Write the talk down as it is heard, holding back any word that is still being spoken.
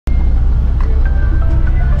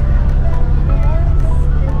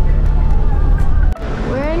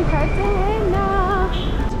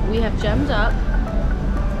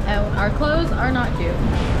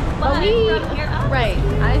Right,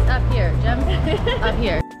 eyes up here, Gem's up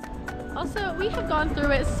here. Also, we have gone through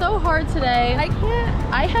it so hard today.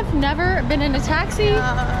 I have never been in a taxi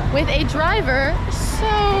with a driver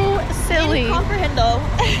so silly.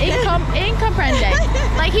 Incomprende.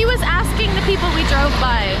 Like, he was asking the people we drove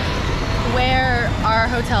by where our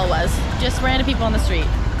hotel was. Just random people on the street.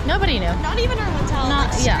 Nobody knew. Not even our hotel,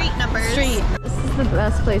 like street numbers. Street. This is the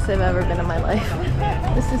best place I've ever been in my life.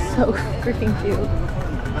 This is so freaking cute.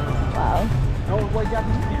 Wow.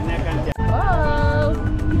 Whoa.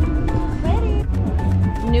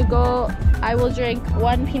 New goal, I will drink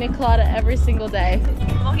 1 pina colada every single day.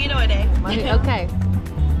 Mojito a day. Okay.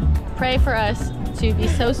 Pray for us to be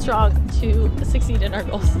so strong to succeed in our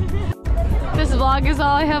goals. This vlog is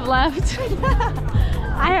all I have left.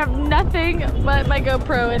 I have nothing but my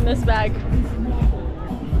GoPro in this bag.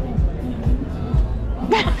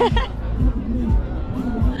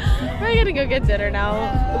 We're gonna go get dinner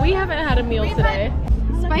now. We haven't had a meal today.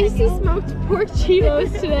 Spicy smoked pork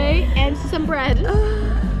Cheetos today and some bread.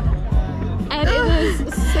 And it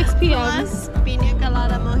is 6 p.m. Plus pina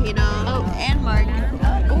colada mojito and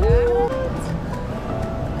margarita. Ooh.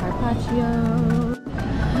 Carpaccio.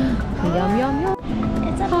 Yum, yum, yum.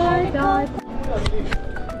 It's a God.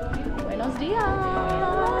 Buenos dias.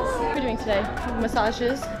 What are we doing today?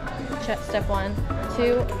 Massages. Step 1.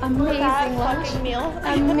 2. Amazing lunch. Meal.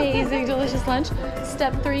 Amazing, delicious lunch.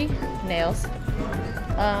 Step 3. Nails.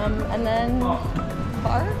 And then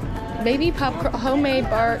bar? Maybe homemade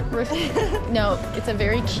bar. No, it's a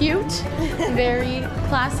very cute, very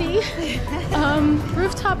classy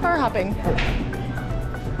rooftop bar hopping. It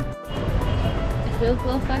feels a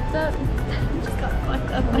little fucked up. Just got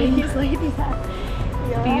fucked up by these ladies.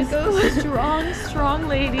 These strong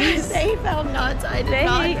ladies. They found nuts I did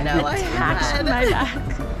not know I had. My back.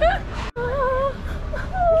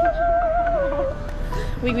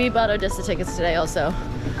 We bought Odessa tickets today also.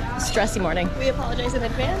 Stressy morning. We apologize in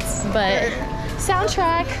advance. But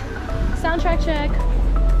soundtrack check.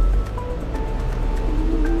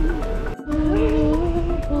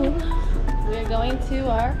 We are going to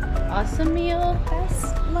our awesome meal.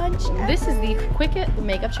 Best lunch ever. This is the quick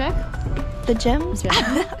makeup check. The gems.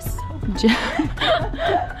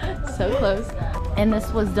 So close. And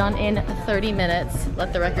this was done in 30 minutes.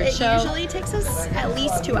 Let the record show. It usually takes us at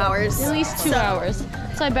least 2 hours. At least 2 hours.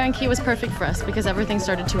 So Banki was perfect for us because everything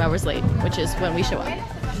started 2 hours late, which is when we show up.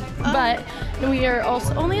 But we are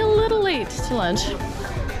also only a little late to lunch.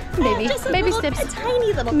 Maybe. Baby steps. A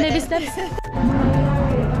tiny little bit. Baby steps. It's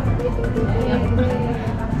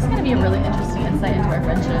going to be a really interesting insight into our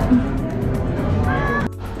friendship.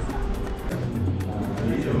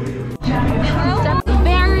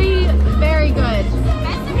 Very, very good.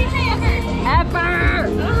 Best ever.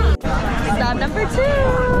 Stop number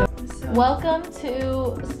 2. Welcome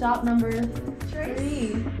to stop number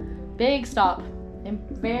 3. Big stop. And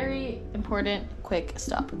very important, quick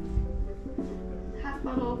stop. Half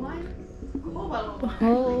bottle of wine.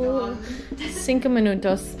 Oh, 5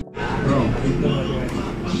 minutos.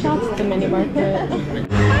 Shots at the mini market.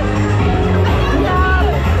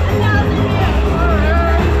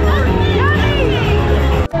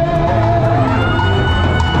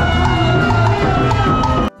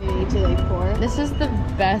 This is the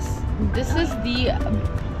best. This is the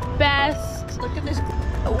best. Look at this.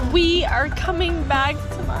 We are coming back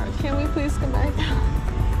tomorrow. Can we please come back?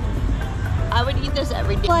 I would eat this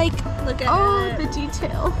every day. Like, look at the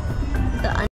detail. The